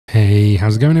Hey,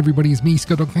 how's it going everybody? It's me,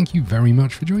 ScottDog. Thank you very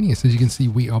much for joining us. As you can see,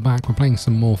 we are back. We're playing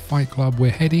some more Fight Club.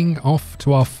 We're heading off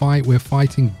to our fight. We're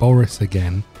fighting Boris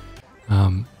again.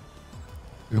 We're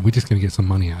just going to get some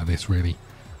money out of this, really,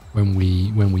 when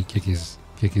we kick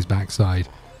his backside.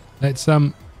 Let's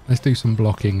do some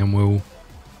blocking, and we'll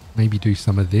maybe do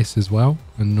some of this as well,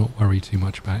 and not worry too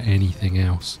much about anything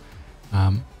else.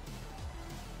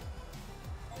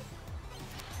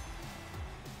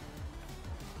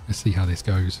 Let's see how this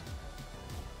goes.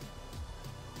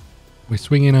 We're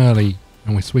swinging early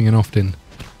and we're swinging often,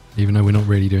 even though we're not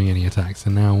really doing any attacks.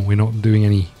 And now we're not doing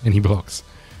any blocks.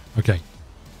 Okay.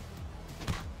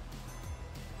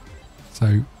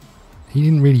 So he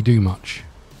didn't really do much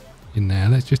in there.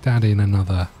 Let's just add in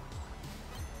another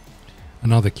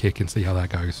kick and see how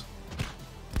that goes.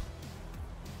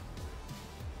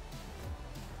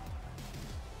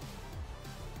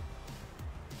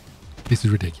 This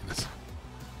is ridiculous.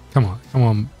 Come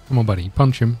on, buddy.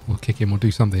 Punch him or kick him or do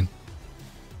something.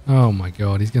 Oh my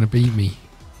god, he's going to beat me.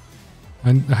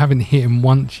 And I haven't hit him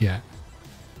once yet.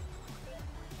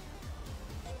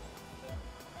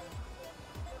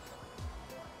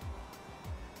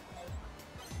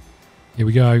 Here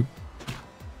we go.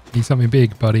 Need something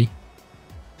big, buddy.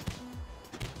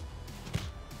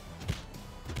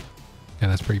 Yeah,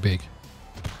 that's pretty big.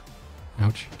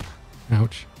 Ouch.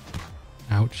 Ouch.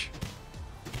 Ouch.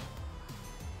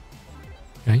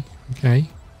 Okay, okay.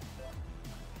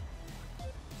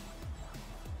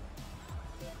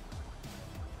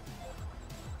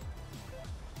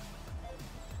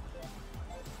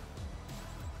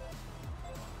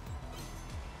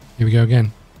 Here we go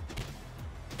again.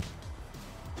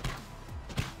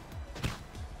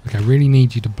 Okay, I really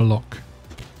need you to block.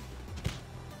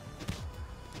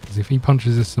 Because if he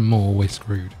punches us some more, we're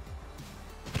screwed.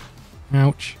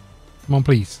 Ouch. Come on,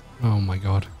 please. Oh my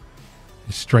god.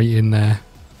 Just straight in there.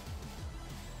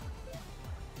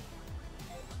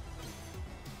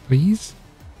 Please?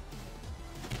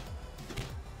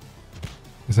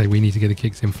 I say we need to get the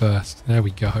kicks in first. There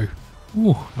we go.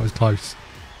 Ooh, that was close.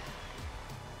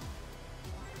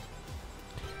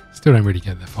 Still don't really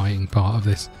get the fighting part of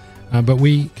this. But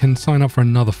we can sign up for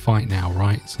another fight now,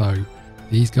 right? So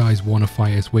these guys want to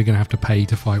fight us. We're going to have to pay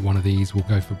to fight one of these. We'll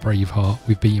go for Braveheart.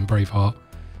 We've beaten Braveheart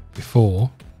before.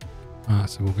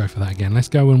 So we'll go for that again. Let's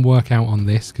go and work out on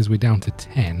this because we're down to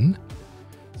 10.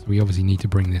 So we obviously need to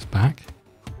bring this back.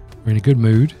 We're in a good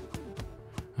mood.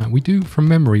 We do, from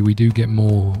memory, we do get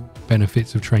more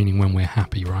benefits of training when we're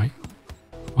happy, right?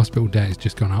 Hospital debt has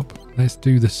just gone up. Let's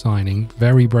do the signing.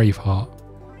 Very Braveheart.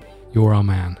 You're our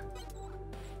man.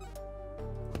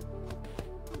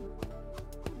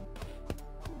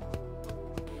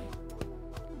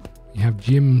 We have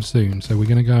gym soon, so we're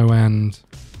going to go and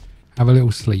have a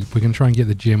little sleep. We're going to try and get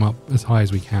the gym up as high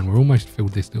as we can. We're almost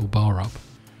filled this little bar up.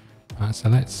 So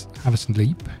let's have a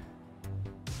sleep.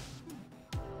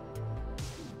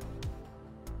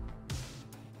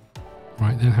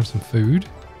 Right, then have some food.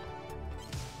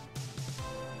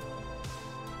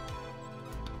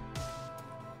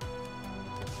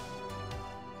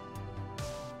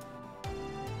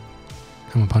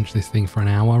 Come and punch this thing for an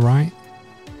hour, right?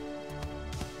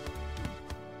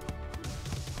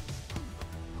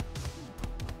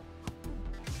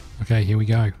 Okay, here we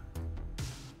go.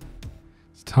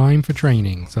 It's time for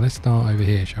training. So let's start over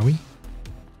here, shall we?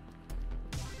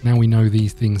 Now we know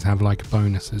these things have like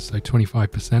bonuses, so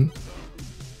 25%.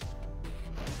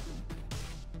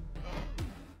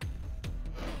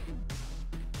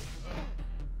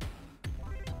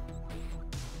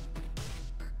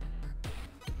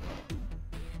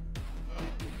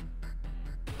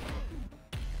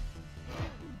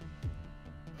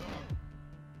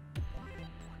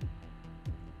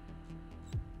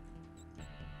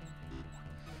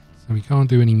 So we can't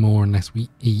do any more unless we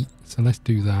eat, so let's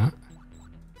do that.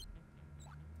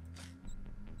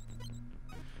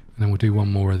 And then we'll do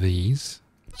one more of these.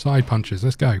 Side punches,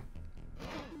 let's go.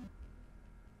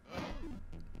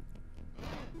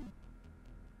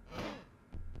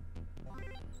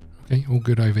 Okay, all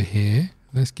good over here.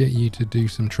 Let's get you to do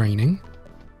some training.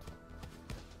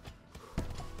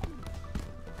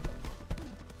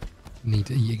 Need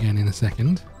to eat again in a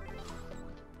second.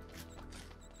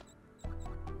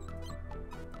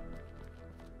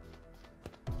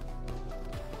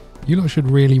 You lot should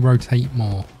really rotate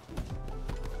more.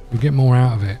 You'll get more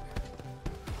out of it.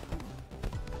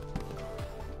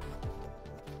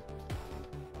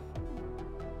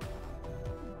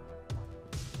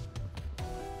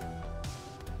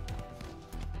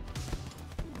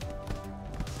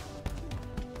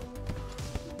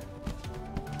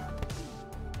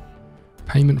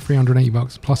 Payment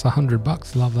 $380 plus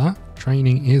 $100. Love that.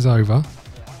 Training is over.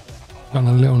 Got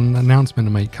a little announcement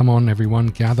to make. Come on, everyone,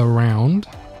 gather round.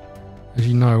 As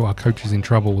you know, our coach is in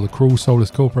trouble. The cruel,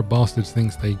 soulless corporate bastards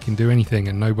thinks they can do anything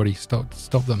and nobody stop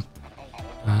them.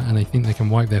 And they think they can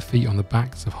wipe their feet on the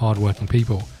backs of hard-working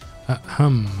people.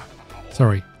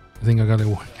 Sorry, I think I got a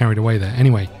little carried away there.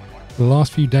 Anyway, for the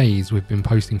last few days, we've been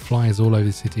posting flyers all over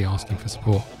the city asking for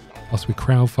support. Plus, we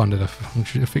crowdfunded a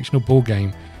fictional board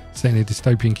game set in a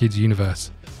dystopian kids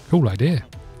universe. Cool idea.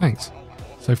 Thanks.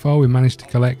 So far, we've managed to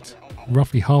collect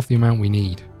roughly half the amount we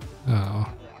need.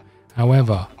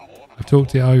 However, I've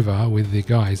talked it over with the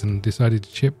guys and decided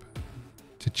to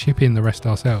chip in the rest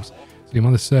ourselves. So your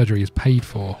mother's surgery is paid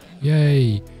for.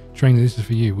 Yay! Trainer, this is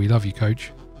for you. We love you,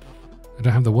 coach. I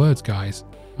don't have the words, guys.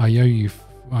 I owe you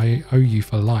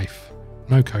for life.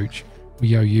 No, coach.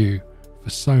 We owe you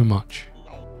for so much.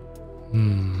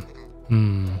 It's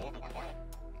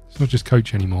not just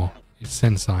coach anymore. It's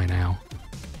sensei now.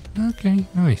 Okay,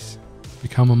 nice.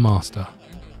 Become a master.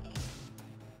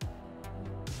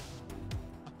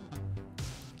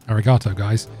 Arigato,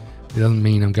 guys. It doesn't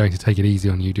mean I'm going to take it easy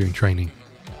on you during training.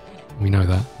 We know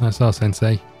that. That's our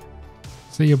sensei.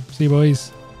 See you boys.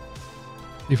 See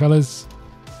you fellas.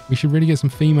 We should really get some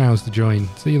females to join.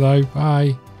 See you though.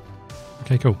 Bye.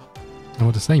 Okay, cool. I know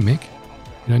what to say, Mick.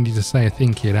 You don't need to say a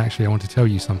thing, kid. Actually, I want to tell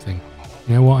you something.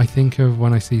 You know what I think of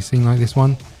when I see a scene like this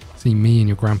one? See me and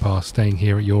your grandpa standing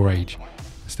here at your age,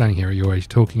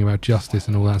 talking about justice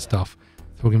and all that stuff.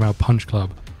 Talking about Punch Club.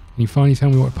 Can you finally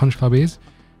tell me what Punch Club is?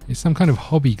 It's some kind of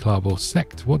hobby club or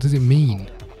sect. What does it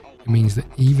mean? It means that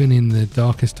even in the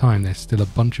darkest time, there's still a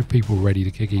bunch of people ready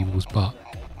to kick evil's butt.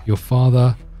 Your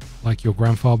father, like your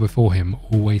grandfather before him,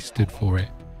 always stood for it.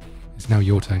 It's now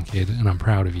your turn, kid, and I'm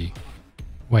proud of you.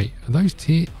 Wait, are those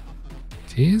tears,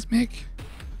 Mick?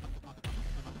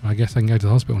 I guess I can go to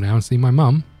the hospital now and see my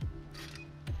mum.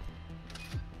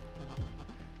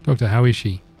 Doctor, how is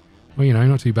she? Well, you know,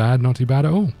 not too bad at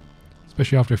all.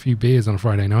 Especially after a few beers on a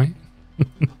Friday night.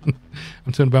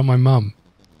 I'm talking about my mum.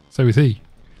 So is he.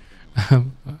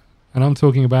 And I'm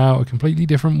talking about a completely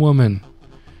different woman.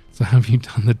 So have you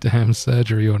done the damn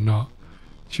surgery or not?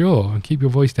 Sure, and keep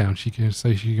your voice down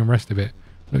so she can rest a bit.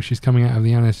 Look, she's coming out of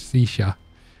the anesthesia.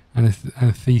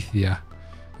 Anesthesia.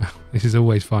 This is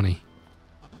always funny.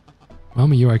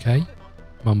 Mum, are you okay?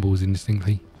 Mumbles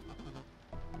indistinctly.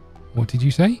 What did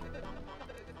you say?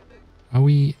 Are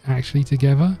we actually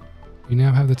together? You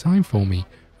now have the time for me.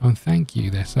 Oh, thank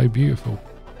you. They're so beautiful.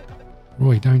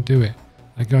 Roy, don't do it.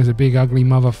 That guy's a big ugly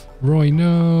mother. Roy,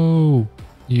 no!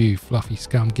 You fluffy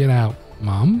scum, get out.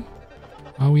 Mum?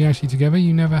 Are we actually together?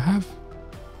 You never have?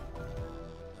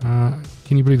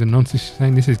 Can you believe the nonsense she's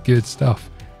saying? This is good stuff.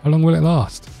 How long will it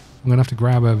last? I'm going to have to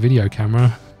grab a video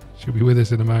camera. She'll be with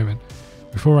us in a moment.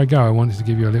 Before I go, I wanted to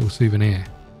give you a little souvenir.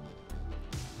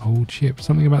 Old chip.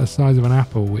 Something about the size of an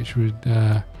apple, which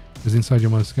was inside your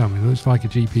mother's scum. It looks like a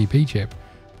GPP chip,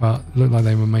 but looked like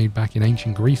they were made back in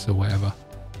ancient Greece or whatever.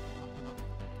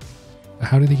 But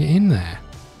how did they get in there?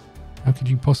 How could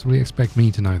you possibly expect me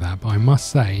to know that? But I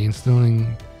must say,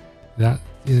 installing that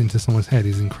into someone's head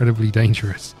is incredibly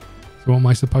dangerous. So what am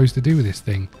I supposed to do with this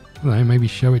thing? I don't know, maybe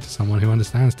show it to someone who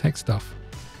understands tech stuff.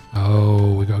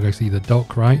 Oh, we gotta go see the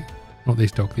doc, right? Not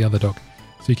this doc, the other doc.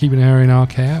 So you're keeping her in our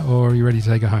care, or are you ready to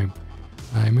take her home?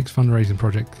 A mixed fundraising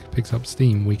project picks up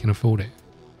steam, we can afford it.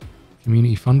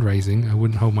 Community fundraising, I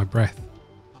wouldn't hold my breath.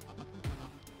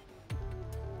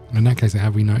 In that case, I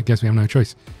guess we have no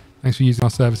choice. Thanks for using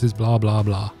our services, blah, blah,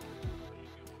 blah.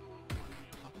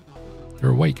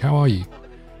 You're awake, how are you?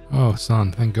 Oh,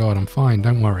 son, thank God, I'm fine,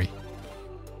 don't worry.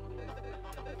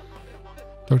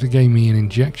 Doctor gave me an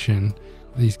injection.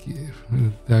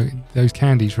 Those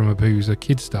candies from a booze are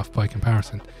kid stuff by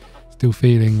comparison. Still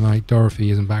feeling like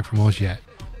Dorothy isn't back from Oz yet.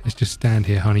 Let's just stand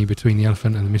here, honey, between the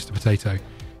elephant and the Mr. Potato.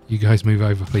 You guys move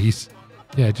over, please.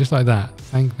 Yeah, just like that.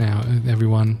 Thank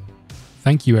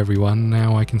you, everyone.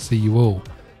 Now I can see you all.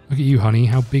 Look at you, honey,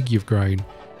 how big you've grown.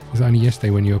 It was only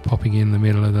yesterday when you were pooping in the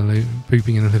middle of the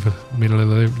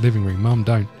living room. Mum,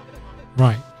 don't.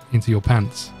 Right, into your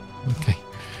pants. Okay.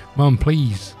 Mum,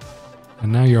 please.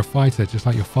 And now you're a fighter, just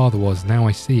like your father was. Now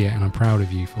I see it, and I'm proud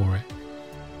of you for it.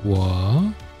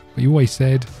 What? But you always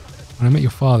said, when I met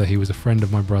your father, he was a friend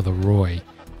of my brother, Roy.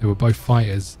 They were both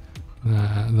fighters,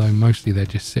 though mostly they'd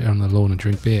just sit on the lawn and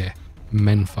drink beer.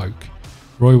 Menfolk.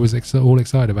 Roy was all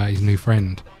excited about his new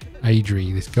friend,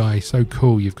 Adri. This guy, so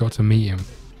cool, you've got to meet him.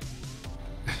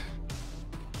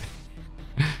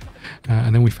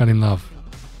 And then we fell in love.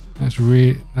 That's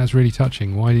really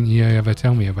touching. Why didn't you ever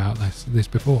tell me about this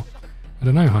before? I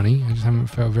don't know, honey. I just haven't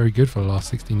felt very good for the last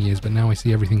 16 years, but now I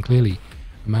see everything clearly.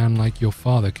 A man like your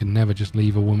father could never just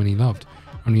leave a woman he loved.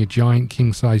 Only a giant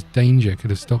king-sized danger could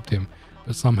have stopped him.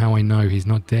 But somehow I know he's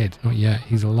not dead. Not yet.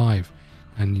 He's alive.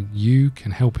 And you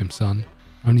can help him, son.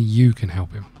 Only you can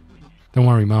help him. Don't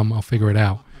worry, Mum. I'll figure it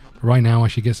out. But right now, I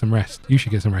should get some rest. You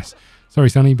should get some rest. Sorry,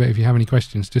 Sonny, but if you have any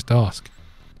questions, just ask.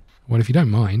 Well, if you don't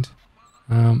mind.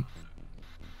 What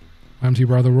happened to your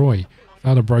brother Roy? He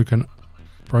had a broken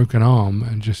arm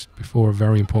and just before a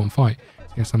very important fight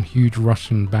against some huge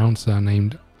Russian bouncer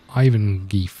named Ivan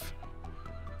Geef.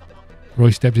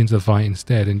 Roy stepped into the fight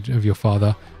instead of your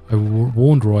father. I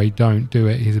warned Roy, don't do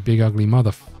it. He's a big ugly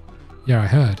mother. Yeah, I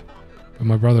heard. But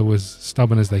my brother was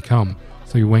stubborn as they come.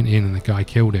 So he went in and the guy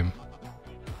killed him.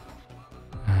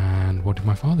 And what did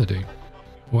my father do?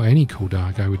 What any cool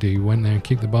guy would do. He went there and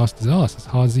kicked the bastard's ass as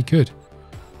hard as he could.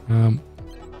 On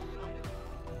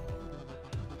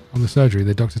the surgery,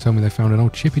 the doctor told me they found an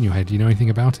old chip in your head. Do you know anything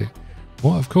about it?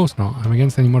 What? Of course not. I'm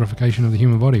against any modification of the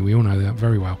human body. We all know that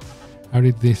very well. How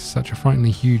did this, such a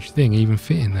frighteningly huge thing, even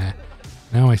fit in there?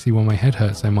 Now I see why my head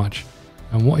hurts so much.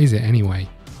 And what is it anyway?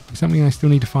 It's something I still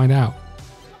need to find out.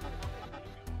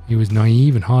 He was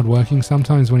naive and hardworking.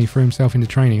 Sometimes when he threw himself into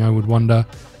training, I would wonder,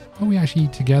 are we actually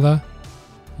together?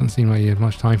 Doesn't seem like he had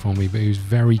much time for me, but he was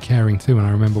very caring too. And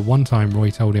I remember one time Roy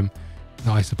told him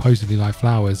that I supposedly like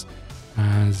flowers.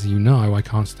 As you know, I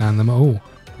can't stand them at all.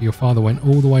 Your father went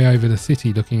all the way over the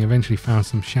city looking, eventually found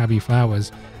some shabby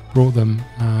flowers, brought them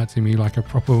to me like a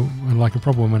proper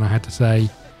woman. I had to say,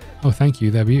 oh, thank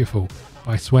you, they're beautiful.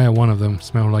 But I swear one of them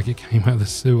smelled like it came out of the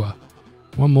sewer.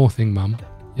 One more thing, Mum.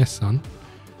 Yes, son.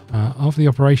 After the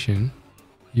operation,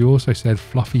 you also said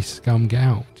fluffy scum get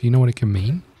out. Do you know what it can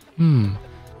mean?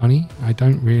 Honey, I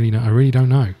don't really know. I really don't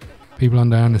know. People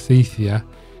under anesthesia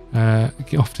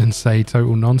often say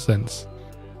total nonsense.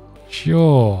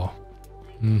 Sure.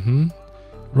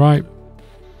 Right.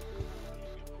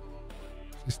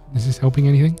 Is this helping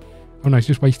anything? Oh no, it's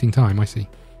just wasting time, I see.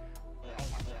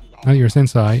 Now that you're a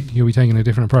sensei, you'll be taking a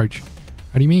different approach.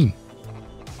 How do you mean?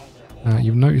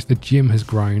 You've noticed the gym has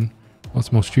grown.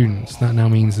 Lots more students. That now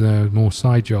means more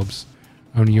side jobs.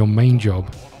 Only your main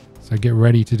job. So get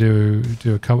ready to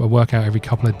do a workout every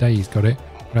couple of days, got it?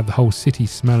 We'll have the whole city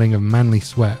smelling of manly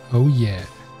sweat. Oh yeah.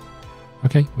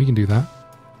 Okay, we can do that.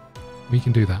 We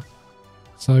can do that.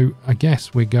 So I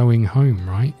guess we're going home,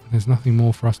 right? There's nothing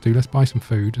more for us to do. Let's buy some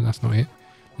food. That's not it.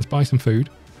 Let's buy some food.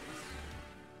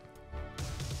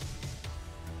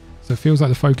 So it feels like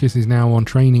the focus is now on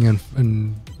training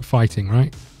and fighting,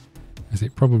 right? As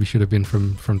it probably should have been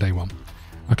from day one.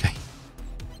 Okay.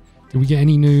 Did we get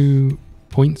any new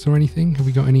points or anything? Have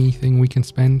we got anything we can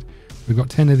spend? We've got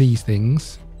 10 of these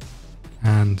things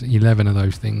and 11 of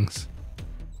those things.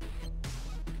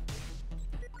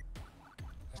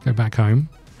 Let's go back home.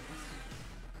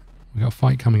 We've got a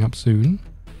fight coming up soon.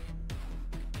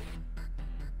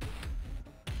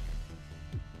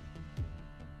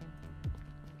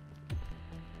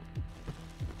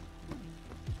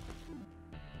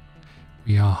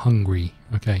 We are hungry.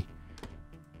 Okay.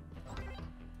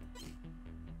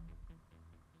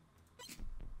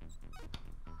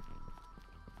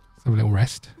 Let's have a little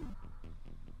rest.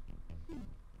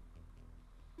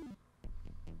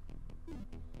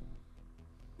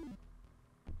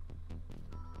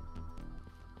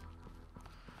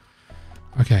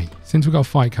 Okay, since we've got a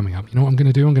fight coming up, you know what I'm going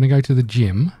to do? I'm going to go to the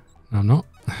gym. No, I'm not.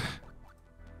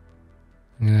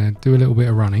 I'm going to do a little bit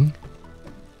of running.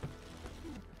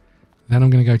 Then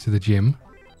I'm going to go to the gym.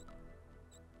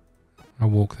 I'll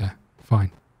walk there.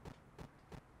 Fine.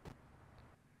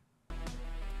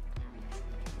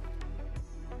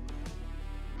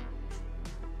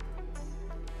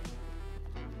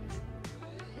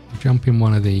 Jump in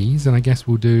one of these, and I guess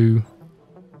we'll do...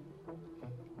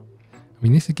 I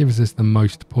mean, this gives us the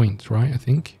most points, right? I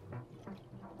think.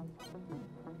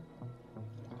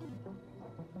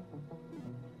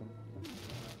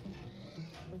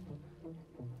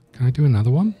 Can I do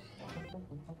another one?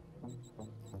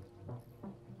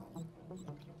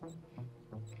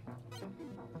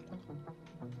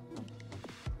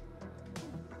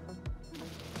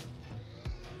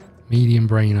 Medium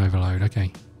brain overload.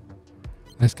 Okay.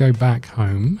 Let's go back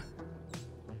home.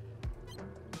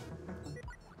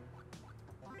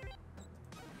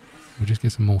 We'll just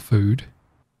get some more food.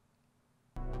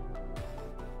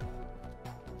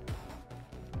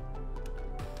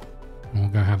 And we'll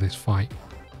go have this fight.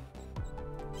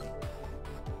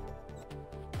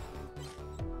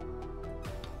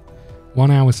 One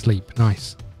hour sleep.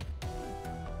 Nice.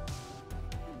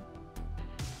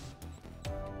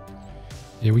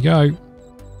 Here we go.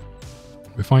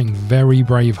 We're fighting very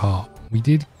Braveheart. We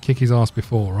did kick his ass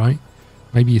before, right?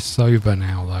 Maybe he's sober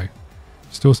now, though.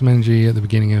 Store some energy at the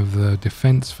beginning of the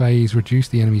defense phase. Reduce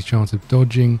the enemy's chance of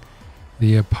dodging.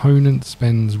 The opponent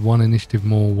spends 1 initiative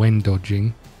more when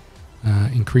dodging.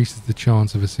 Increases the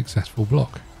chance of a successful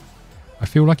block. I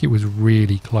feel like it was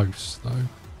really close though.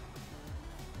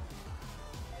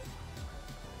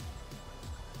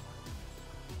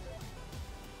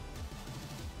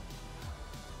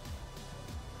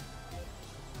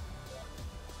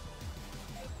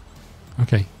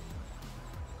 Okay.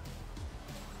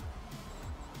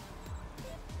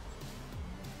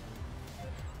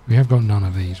 We have got none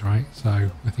of these, right? So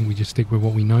I think we just stick with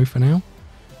what we know for now.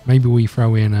 Maybe we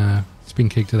throw in a spin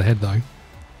kick to the head though.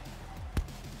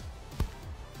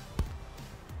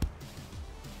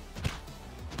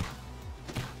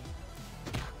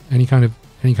 Any kind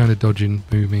of dodging,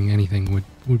 moving, anything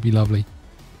would be lovely.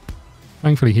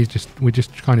 Thankfully we're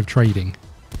just kind of trading.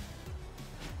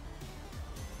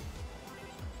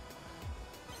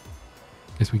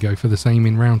 Guess we go for the same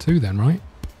in round 2 then, right?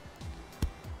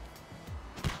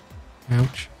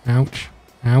 Ouch, ouch,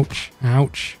 ouch,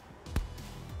 ouch.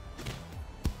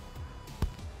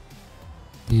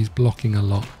 He's blocking a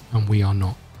lot and we are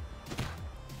not.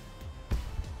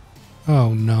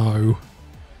 Oh no.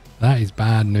 That is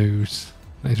bad news.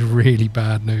 That is really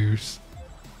bad news.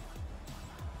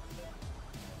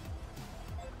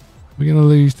 We're going to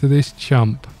lose to this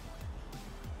chump.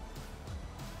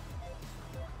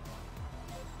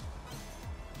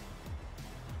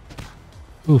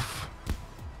 Oof.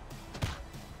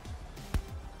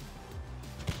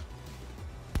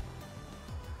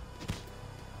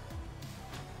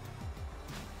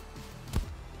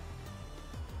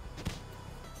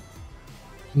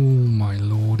 Oh my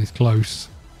lord, it's close.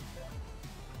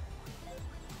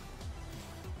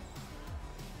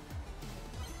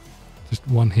 Just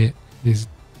one hit is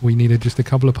we needed just a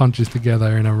couple of punches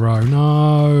together in a row.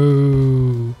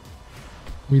 No,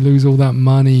 we lose all that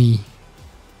money.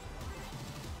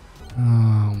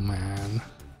 Oh man,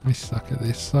 I suck at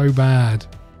this so bad.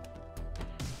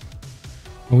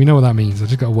 Well, we know what that means. I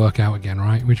just got to work out again,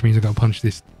 right? Which means I got to punch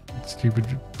this stupid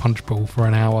punch ball for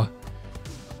an hour.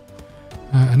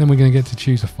 And then we're going to get to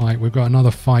choose a fight. We've got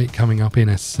another fight coming up in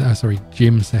a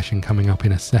gym session coming up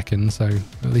in a second, so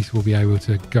at least we'll be able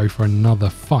to go for another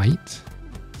fight.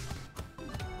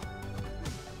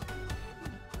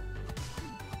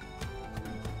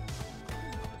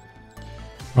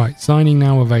 Right, signing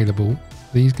now available.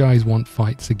 These guys want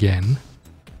fights again.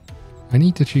 I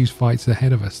need to choose fights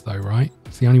ahead of us though, right?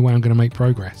 It's the only way I'm going to make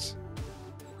progress.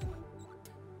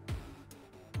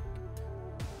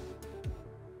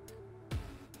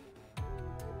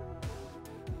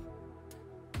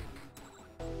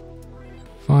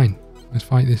 Fine, let's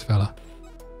fight this fella.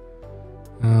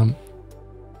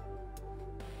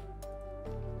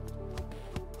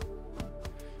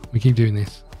 We keep doing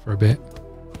this for a bit.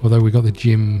 Although we've got the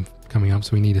gym coming up,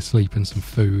 so we need a sleep and some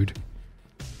food.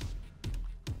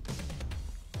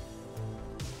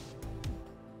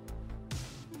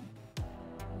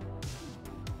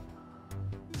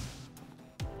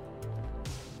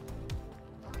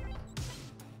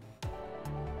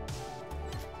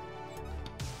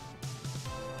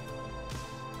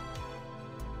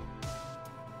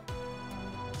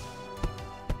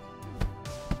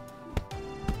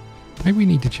 Maybe we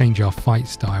need to change our fight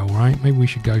style, right? Maybe we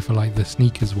should go for like the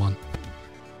sneakers one.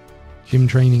 Gym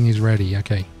training is ready,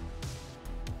 okay.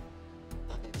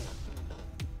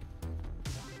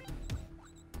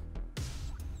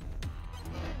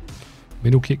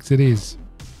 Middle kicks it is.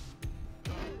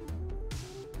 Do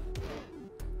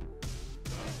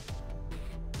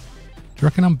you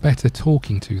reckon I'm better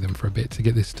talking to them for a bit to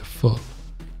get this to foot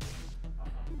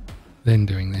than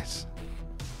doing this?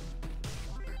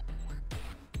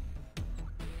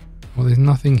 Well, there's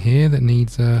nothing here that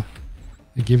needs that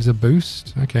gives a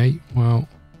boost. Okay, well,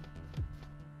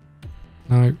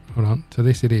 no, hold on. To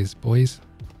this it is, boys.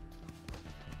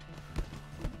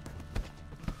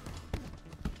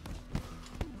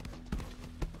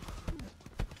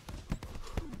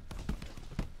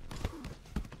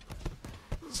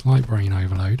 Slight brain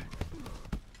overload.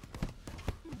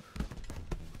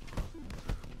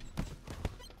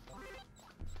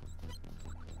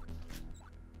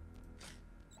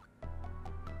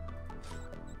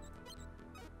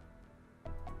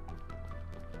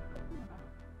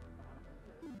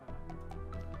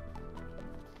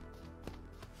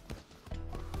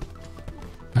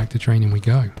 Back to training we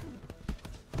go.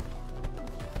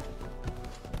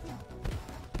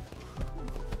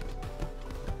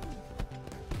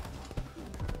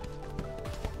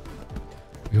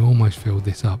 We almost filled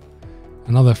this up.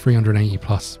 Another 380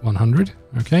 plus 100.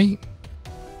 Okay.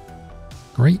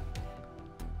 Great.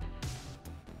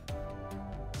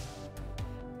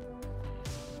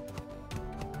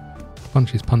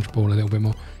 punch his punch ball a little bit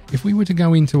more. If we were to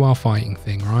go into our fighting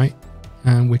thing, right?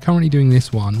 And we're currently doing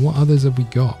this one. What others have we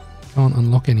got? Can't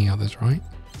unlock any others, right?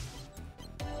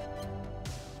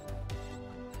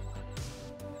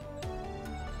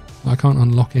 I can't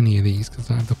unlock any of these because I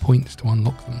don't have the points to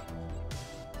unlock them.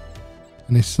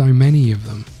 And there's so many of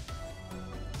them.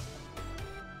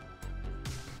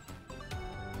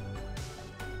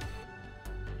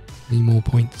 Need more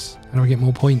points. How do I get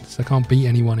more points? I can't beat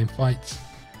anyone in fights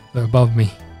that are above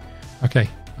me. Okay,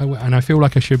 and I feel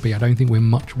like I should be. I don't think we're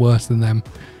much worse than them.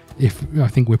 I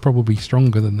think we're probably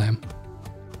stronger than them.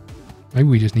 Maybe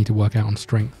we just need to work out on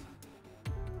strength.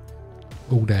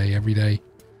 All day, every day.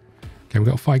 Okay, we've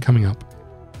got a fight coming up.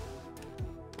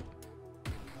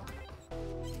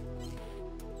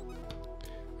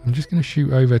 I'm just going to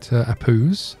shoot over to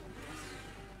Apu's.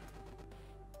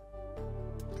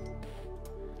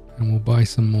 And we'll buy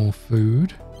some more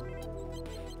food.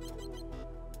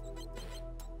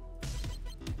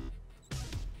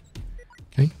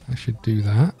 Okay, I should do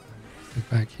that. Get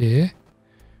back here.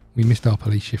 We missed our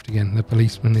police shift again. The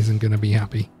policeman isn't going to be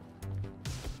happy.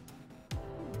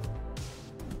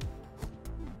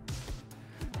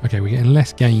 Okay, we're getting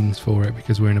less gains for it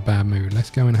because we're in a bad mood.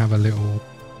 Let's go and have a little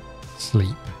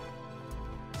sleep.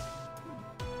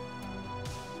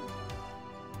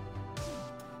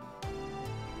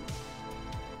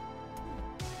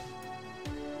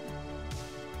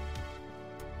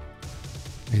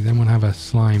 Okay, then we'll have a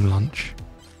slime lunch.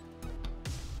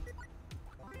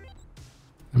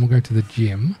 Then we'll go to the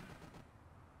gym.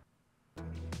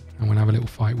 And we'll have a little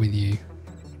fight with you.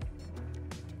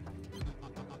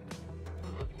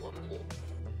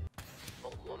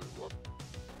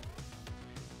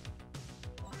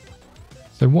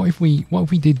 So what if we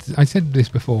did, I said this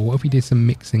before, what if we did some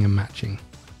mixing and matching?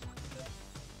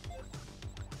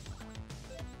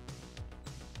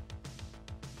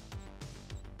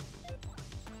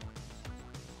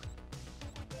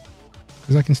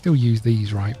 Because I can still use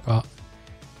these, right? But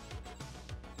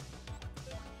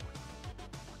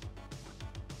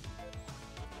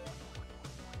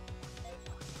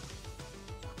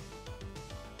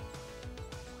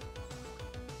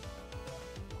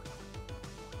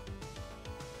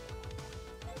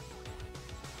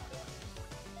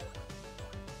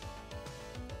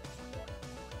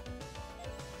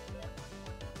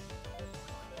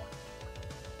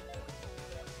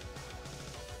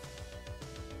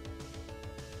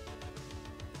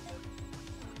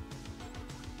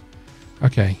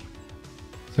okay,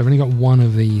 so I've only got one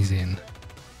of these in.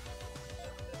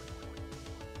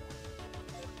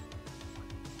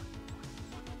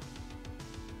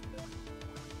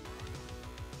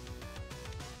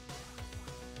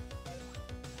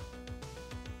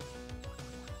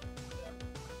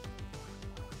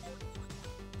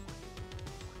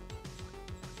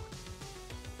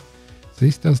 So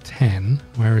this does 10,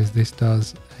 whereas this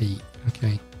does 8.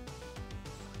 Okay.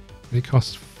 But it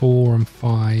costs 4 and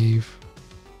 5.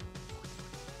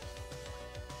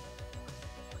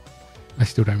 I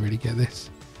still don't really get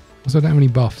this. Also, I don't have any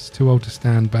buffs. Too old to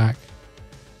stand back.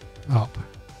 Up.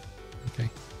 Okay.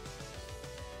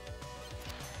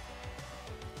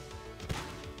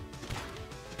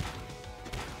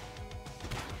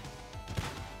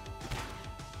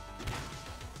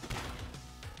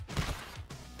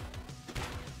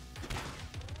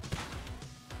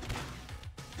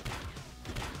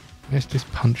 Let's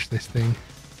just punch this thing.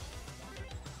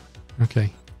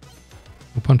 Okay.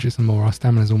 We'll punch it some more. Our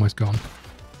stamina's almost gone.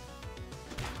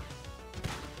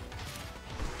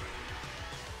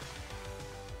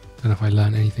 Don't know if I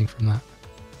learned anything from that.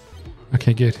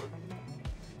 Okay, good.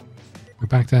 We're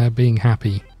back to being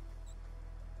happy.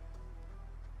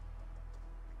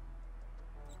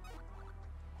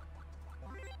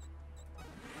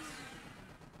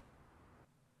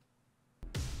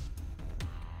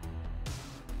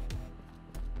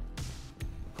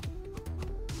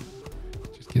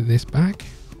 Get this back.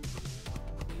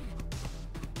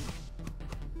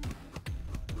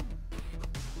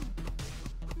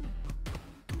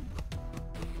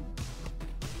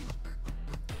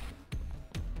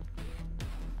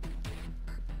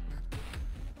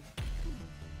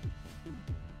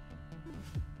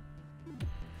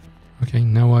 Okay,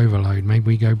 no overload. Maybe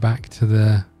we go back to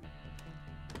the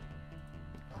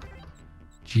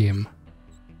gym.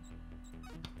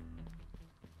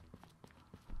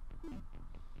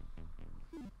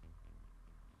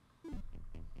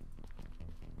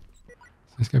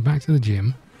 Let's go back to the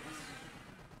gym.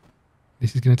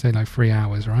 This is going to take like 3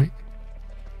 hours, right?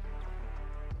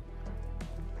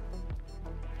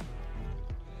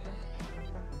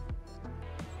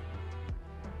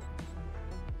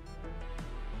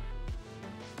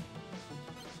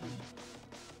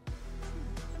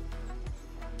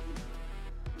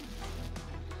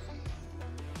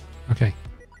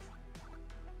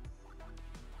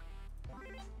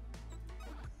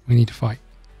 We need to fight.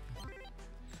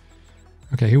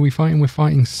 Okay, who are we fighting? We're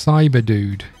fighting Cyber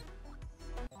Dude.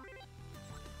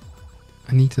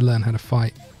 I need to learn how to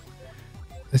fight.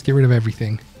 Let's get rid of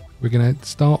everything. We're going to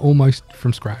start almost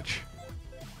from scratch.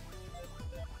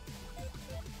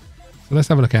 So let's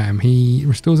have a look at him. He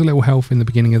restores a little health in the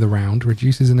beginning of the round,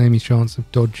 reduces an enemy's chance of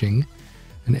dodging.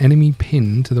 An enemy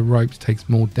pinned to the ropes takes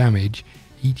more damage.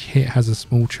 Each hit has a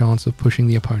small chance of pushing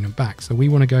the opponent back. So we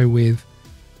want to go with...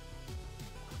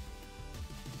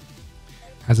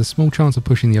 has a small chance of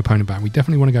pushing the opponent back. We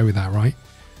definitely want to go with that, right?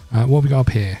 What have we got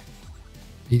up here?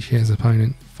 Each hit has an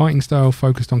opponent. Fighting style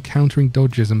focused on countering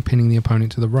dodges and pinning the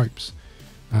opponent to the ropes.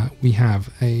 We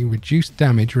have a reduced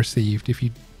damage received if you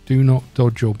do not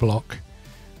dodge or block.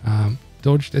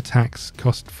 Dodged attacks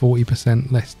cost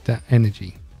 40% less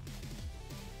energy.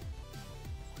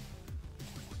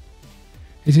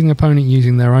 Hitting an opponent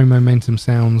using their own momentum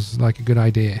sounds like a good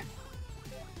idea.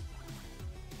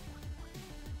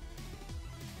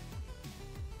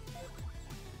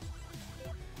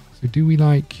 So do we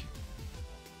like...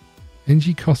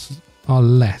 energy costs are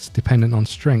less dependent on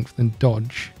strength than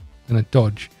a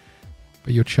dodge,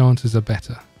 but your chances are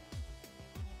better.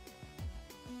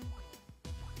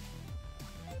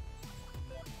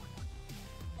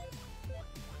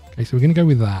 Okay, so we're going to go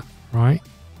with that, right?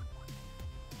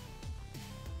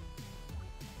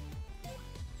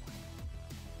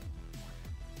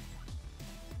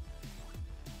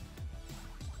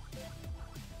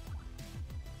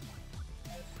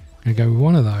 Going to go with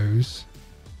one of those.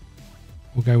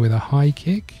 We'll go with a high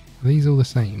kick. Are these all the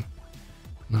same?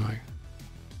 No.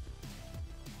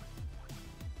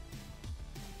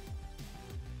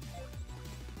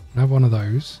 We'll have one of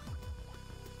those.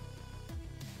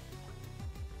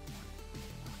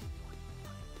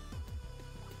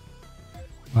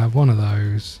 We'll have one of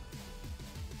those.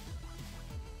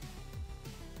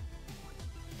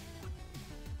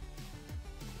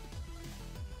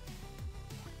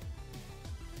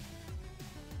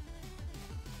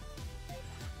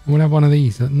 We'll have one of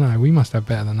these. No, we must have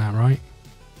better than that, right?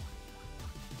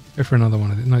 Let's go for another one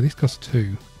of these. No, this costs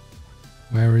 2.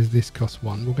 Whereas this costs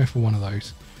 1. We'll go for one of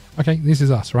those. Okay, this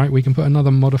is us, right? We can put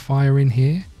another modifier in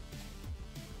here.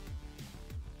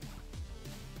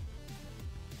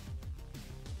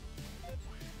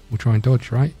 We'll try and dodge,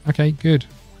 right? Okay, good.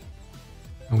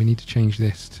 And we need to change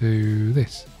this to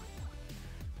this,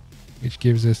 which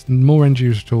gives us more energy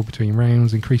restored between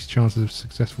rounds, increased chances of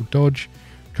successful dodge,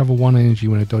 recover 1 energy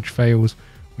when a dodge fails.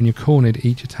 When you're cornered,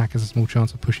 each attack has a small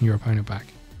chance of pushing your opponent back.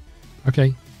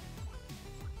 Okay.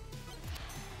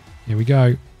 Here we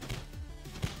go.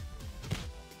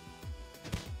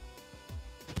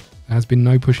 There has been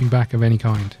no pushing back of any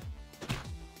kind.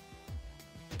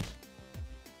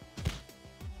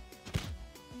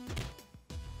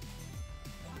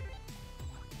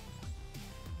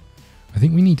 I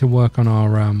think we need to work on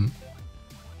our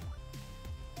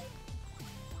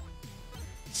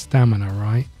stamina,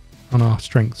 right? On our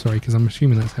strength, sorry, because I'm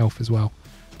assuming that's health as well.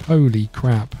 Holy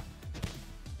crap.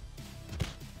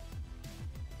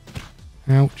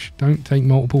 Ouch. Don't take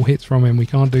multiple hits from him. We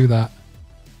can't do that.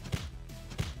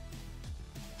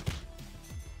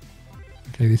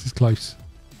 Okay, this is close.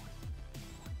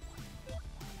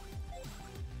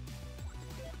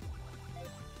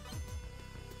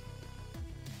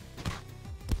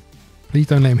 Please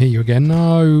don't let him hit you again.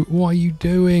 No. What are you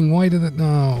doing? Why did it...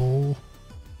 No.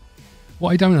 What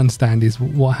I don't understand is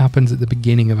what happens at the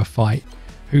beginning of a fight.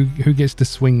 Who gets to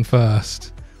swing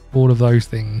first? All of those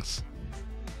things.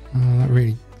 Oh,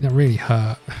 that really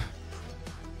hurt.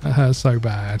 That hurt so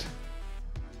bad.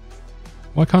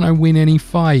 Why can't I win any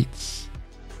fights?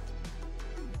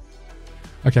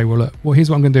 Okay, well look. Well, here's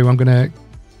what I'm going to do.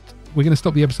 We're going to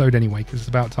stop the episode anyway because it's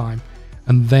about time,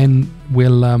 and then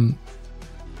we'll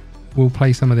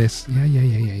play some of this.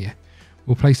 Yeah.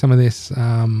 We'll play some of this.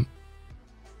 I'll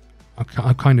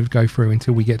kind of go through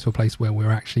until we get to a place where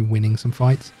we're actually winning some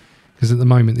fights, because at the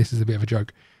moment this is a bit of a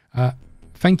joke.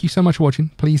 Thank you so much for watching.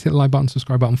 Please hit the like button,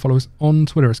 subscribe button, follow us on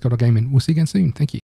Twitter at ScottDogGaming. We'll see you again soon. Thank you.